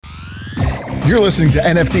You're listening to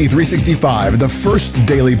NFT 365, the first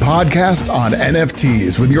daily podcast on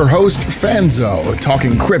NFTs with your host, Fanzo,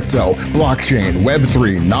 talking crypto, blockchain,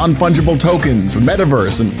 Web3, non-fungible tokens,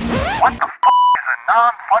 metaverse, and... What the is a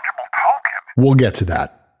non-fungible token? We'll get to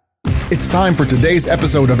that. It's time for today's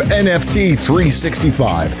episode of NFT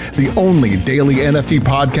 365, the only daily NFT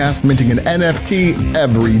podcast minting an NFT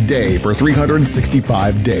every day for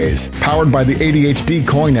 365 days. Powered by the ADHD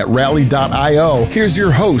coin at rally.io, here's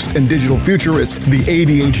your host and digital futurist, the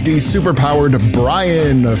ADHD superpowered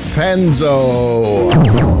Brian Fanzo.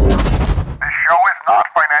 This show is not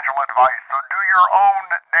financial advice, so do your own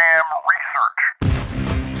damn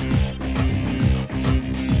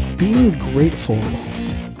research. Being grateful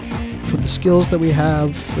for the skills that we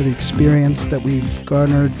have, for the experience that we've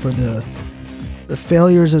garnered, for the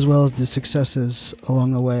failures as well as the successes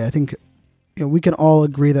along the way. I think we can all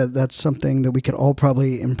agree that that's something that we could all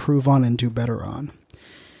probably improve on and do better on.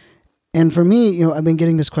 And for me, I've been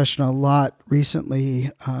getting this question a lot recently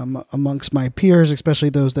amongst my peers, especially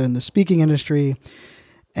those that are in the speaking industry.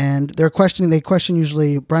 And they question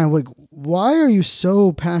usually, Brian, why are you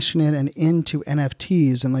so passionate and into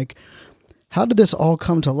NFTs? And how did this all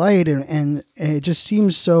come to light? And it just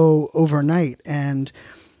seems so overnight. And,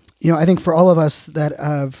 I think for all of us that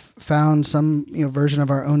have found some, version of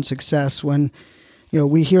our own success, when,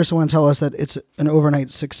 we hear someone tell us that it's an overnight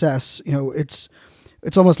success,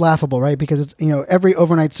 it's almost laughable, right? Because it's, every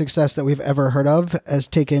overnight success that we've ever heard of has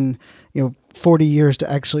taken, 40 years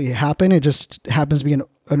to actually happen. It just happens to be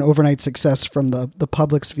an overnight success from the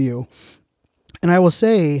public's view. And I will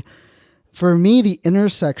say, for me, the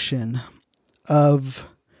intersection of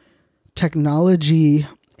technology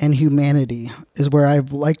and humanity is where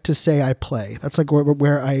I'd like to say I play. That's where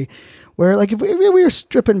if we were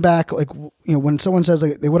stripping back, when someone says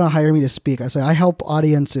they want to hire me to speak, I say I help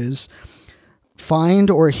audiences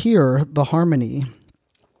find or hear the harmony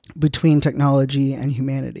between technology and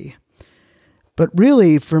humanity. But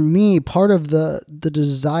really, for me, part of the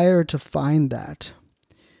desire to find that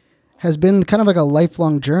has been kind of like a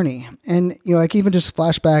lifelong journey. And, I can even just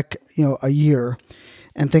flash back, a year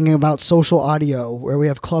and thinking about social audio, where we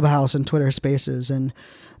have Clubhouse and Twitter Spaces. And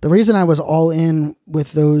the reason I was all in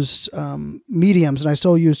with those mediums, and I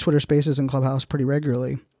still use Twitter Spaces and Clubhouse pretty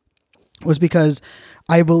regularly, was because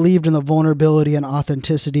I believed in the vulnerability and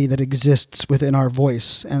authenticity that exists within our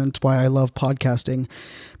voice. And that's why I love podcasting,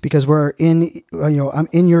 because we're in, I'm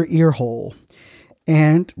in your ear hole.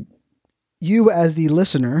 And you as the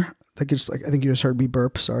listener, I think you just heard me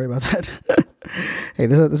burp. Sorry about that. Hey,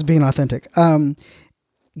 this is being authentic.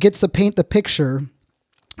 Gets to paint the picture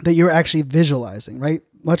that you're actually visualizing, right?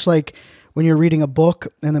 Much like when you're reading a book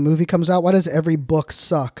and the movie comes out, why does every book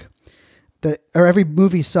suck? Or every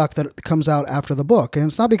movie suck that comes out after the book? And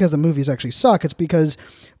it's not because the movies actually suck. It's because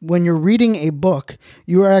when you're reading a book,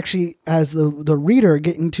 you are actually, as the reader,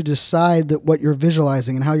 getting to decide what you're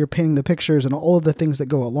visualizing and how you're painting the pictures and all of the things that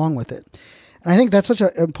go along with it. And I think that's such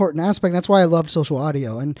an important aspect. That's why I loved social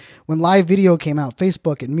audio. And when live video came out,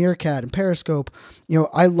 Facebook and Meerkat and Periscope,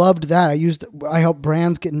 I loved that. I helped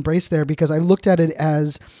brands get embraced there because I looked at it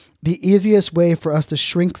as the easiest way for us to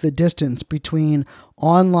shrink the distance between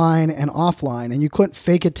online and offline. And you couldn't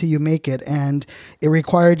fake it till you make it. And it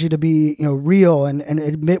required you to be, real and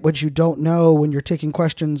admit what you don't know when you're taking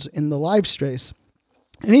questions in the live space.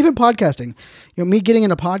 And even podcasting, me getting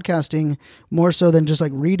into podcasting more so than just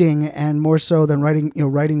reading and more so than writing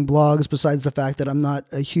blogs, besides the fact that I'm not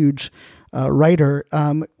a huge writer,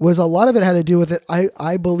 was a lot of it had to do with it.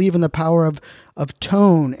 I believe in the power of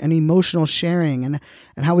tone and emotional sharing and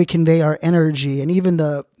how we convey our energy and even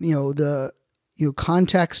the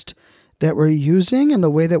context that we're using and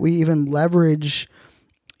the way that we even leverage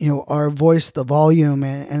our voice, the volume,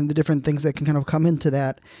 and the different things that can kind of come into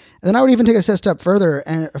that. And then I would even take a step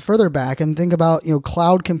further back and think about,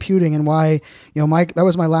 cloud computing and why, that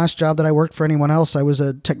was my last job that I worked for anyone else. I was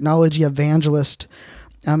a technology evangelist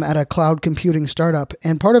at a cloud computing startup.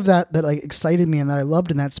 And part of that excited me and that I loved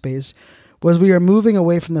in that space was we are moving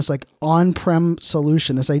away from this on-prem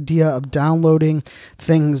solution, this idea of downloading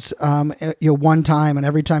things one time, and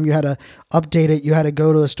every time you had to update it, you had to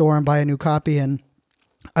go to a store and buy a new copy. And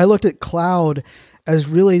I looked at cloud as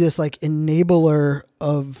really this enabler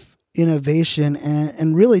of innovation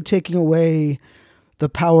and really taking away the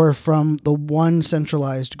power from the one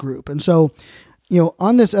centralized group. And so,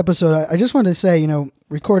 on this episode, I just wanted to say,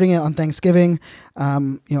 recording it on Thanksgiving, I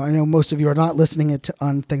know most of you are not listening it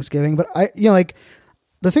on Thanksgiving, but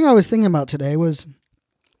the thing I was thinking about today was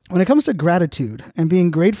when it comes to gratitude and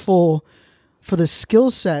being grateful for the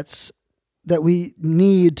skill sets that we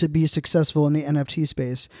need to be successful in the NFT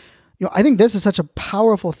space, I think this is such a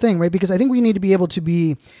powerful thing, right? Because I think we need to be able to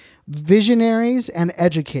be visionaries and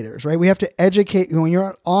educators, right? We have to educate. When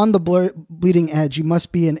you're on the bleeding edge, you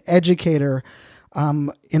must be an educator,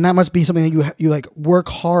 and that must be something that you like work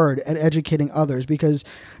hard at educating others. Because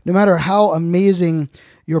no matter how amazing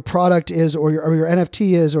your product is, or your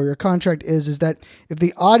NFT is, or your contract is that if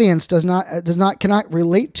the audience cannot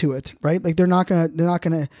relate to it, right? Like they're not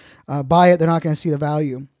gonna buy it. They're not gonna see the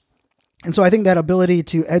value. And so I think that ability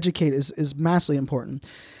to educate is massively important.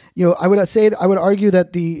 I would argue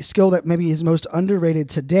that the skill that maybe is most underrated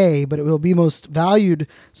today, but it will be most valued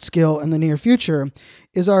skill in the near future,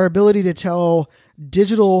 is our ability to tell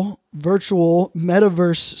digital, virtual,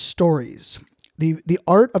 metaverse stories. The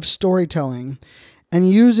art of storytelling and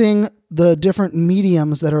using the different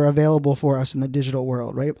mediums that are available for us in the digital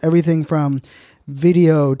world, right? Everything from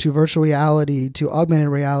video to virtual reality to augmented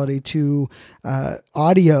reality to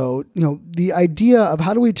audio. The idea of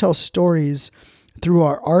how do we tell stories through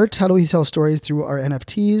our art? How do we tell stories through our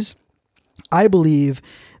NFTs? I believe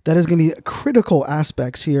that is going to be critical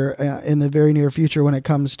aspects here in the very near future when it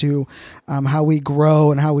comes to how we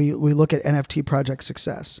grow and how we look at NFT project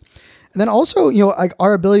success. And then also, like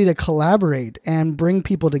our ability to collaborate and bring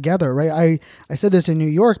people together, right? I said this in New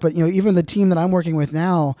York, but even the team that I'm working with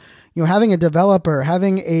now, having a developer,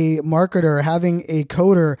 having a marketer, having a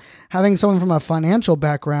coder, having someone from a financial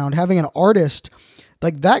background, having an artist,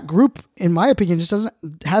 like that group, in my opinion, just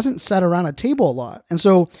hasn't sat around a table a lot. And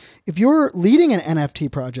so if you're leading an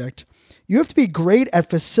NFT project, you have to be great at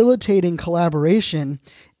facilitating collaboration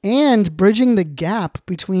and bridging the gap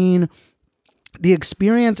between the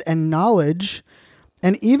experience and knowledge,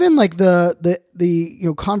 and even like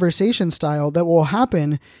the conversation style that will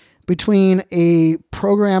happen between a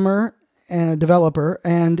programmer and a developer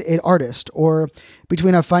and an artist, or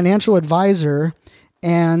between a financial advisor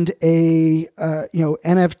and a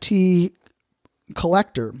NFT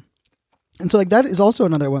collector. And so like that is also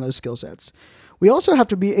another one of those skill sets. We also have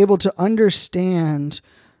to be able to understand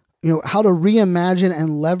how to reimagine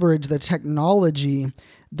and leverage the technology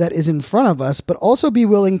that is in front of us, but also be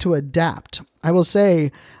willing to adapt. I will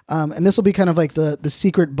say, and this will be kind of like the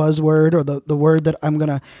secret buzzword, or the word that I'm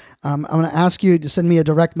gonna ask you to send me a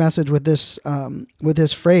direct message with this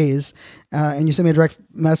phrase, and you send me a direct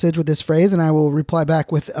message with this phrase, and I will reply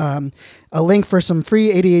back with a link for some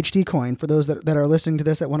free ADHD coin for those that are listening to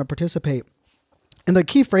this that want to participate. And the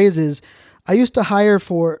key phrase is,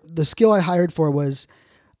 the skill I hired for was,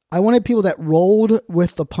 I wanted people that rolled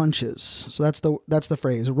with the punches. So that's the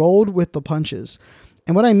phrase, rolled with the punches.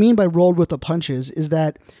 And what I mean by rolled with the punches is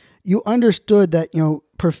that you understood that,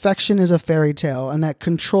 perfection is a fairy tale and that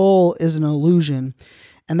control is an illusion,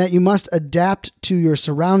 and that you must adapt to your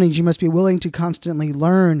surroundings. You must be willing to constantly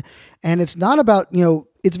learn. And it's not about,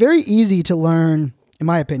 it's very easy to learn, in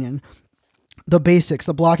my opinion, the basics,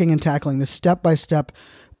 the blocking and tackling, the step-by-step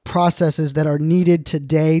processes that are needed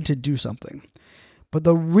today to do something. But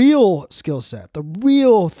the real skill set, the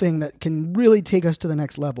real thing that can really take us to the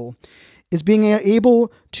next level, is being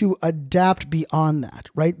able to adapt beyond that,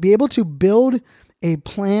 right? Be able to build a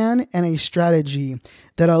plan and a strategy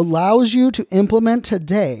that allows you to implement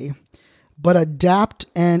today, but adapt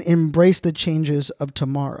and embrace the changes of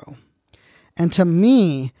tomorrow. And to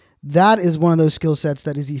me, that is one of those skill sets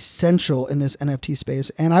that is essential in this NFT space.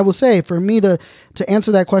 And I will say, for me, to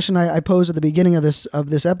answer that question I posed at the beginning of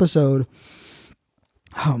this episode,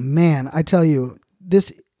 oh man, I tell you,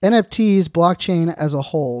 this NFTs, blockchain as a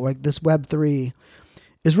whole, like this Web3,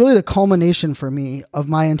 is really the culmination for me of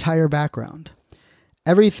my entire background.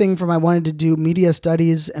 Everything from I wanted to do media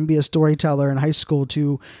studies and be a storyteller in high school,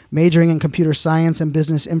 to majoring in computer science and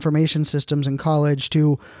business information systems in college,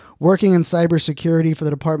 to working in cybersecurity for the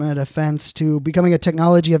Department of Defense, to becoming a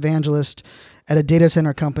technology evangelist at a data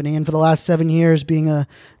center company, and for the last 7 years being a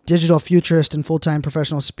digital futurist and full-time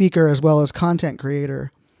professional speaker as well as content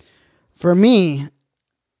creator. For me,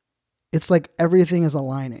 it's like everything is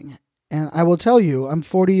aligning. And I will tell you, I'm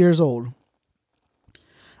 40 years old.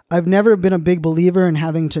 I've never been a big believer in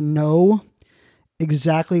having to know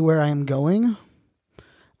exactly where I am going.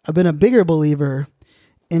 I've been a bigger believer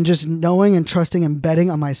in just knowing and trusting and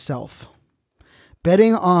betting on myself.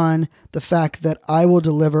 Betting on the fact that I will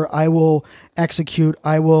deliver, I will execute,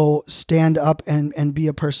 I will stand up and be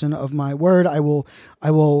a person of my word. I will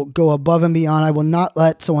go above and beyond. I will not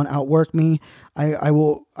let someone outwork me.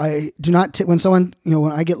 I do not, when someone,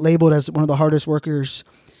 when I get labeled as one of the hardest workers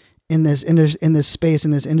in this space,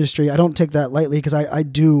 in this industry, I don't take that lightly, because I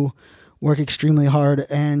do work extremely hard,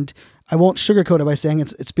 and I won't sugarcoat it by saying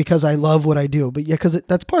it's because I love what I do, but yeah, because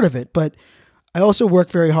that's part of it. But I also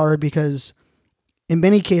work very hard because in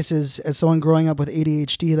many cases, as someone growing up with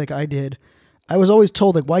ADHD like I did, I was always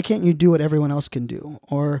told, like, why can't you do what everyone else can do?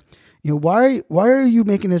 Or, why are you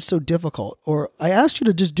making this so difficult? Or I asked you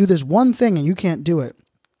to just do this one thing and you can't do it.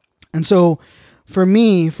 And so for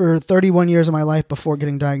me, for 31 years of my life before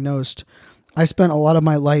getting diagnosed, I spent a lot of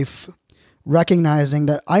my life recognizing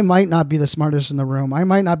that I might not be the smartest in the room. I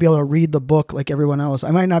might not be able to read the book like everyone else.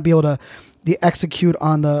 I might not be able to execute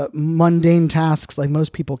on the mundane tasks like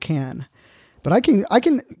most people can. But I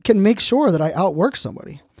can make sure that I outwork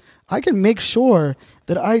somebody. I can make sure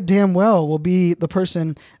that I damn well will be the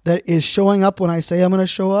person that is showing up when I say I'm going to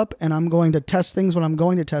show up, and I'm going to test things when I'm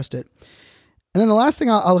going to test it. And then the last thing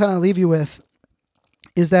I'll kind of leave you with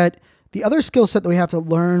is that the other skill set that we have to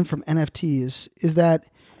learn from NFTs is that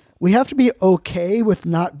we have to be okay with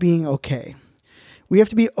not being okay. We have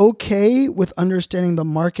to be okay with understanding the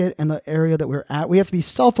market and the area that we're at. We have to be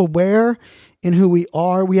self-aware in who we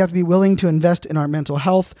are. We have to be willing to invest in our mental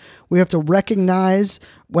health. We have to recognize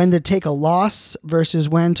when to take a loss versus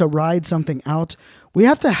when to ride something out. We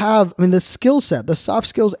have to have, the skill set, the soft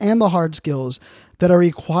skills and the hard skills that are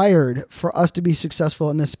required for us to be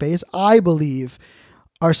successful in this space, I believe,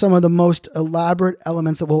 are some of the most elaborate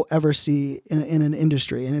elements that we'll ever see in an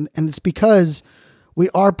industry. And it's because we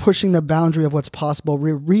are pushing the boundary of what's possible.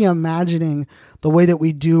 We're reimagining the way that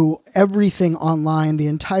we do everything online, the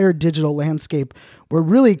entire digital landscape. We're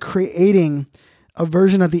really creating a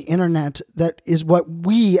version of the internet that is what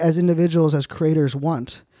we as individuals, as creators,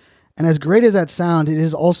 want. And as great as that sounds, it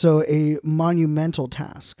is also a monumental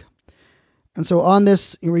task. And so on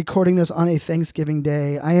this, recording this on a Thanksgiving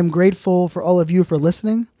Day, I am grateful for all of you for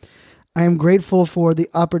listening. I am grateful for the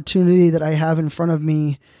opportunity that I have in front of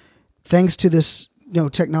me, thanks to this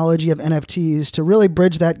technology of NFTs, to really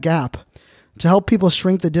bridge that gap, to help people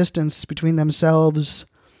shrink the distance between themselves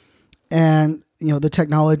and the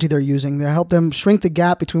technology they're using, to help them shrink the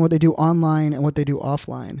gap between what they do online and what they do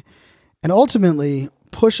offline, and ultimately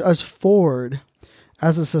push us forward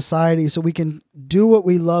as a society so we can do what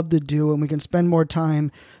we love to do, and we can spend more time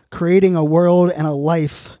creating a world and a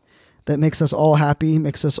life that makes us all happy,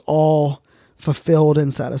 makes us all fulfilled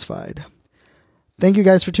and satisfied. Thank you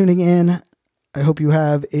guys for tuning in. I hope you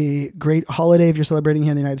have a great holiday if you're celebrating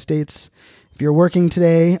here in the United States. If you're working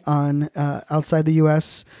today on outside the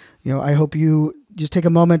U.S., I hope you just take a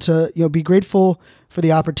moment to be grateful for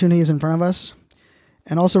the opportunities in front of us,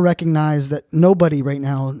 and also recognize that nobody right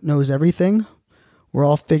now knows everything. We're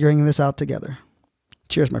all figuring this out together.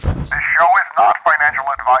 Cheers, my friends. This show is not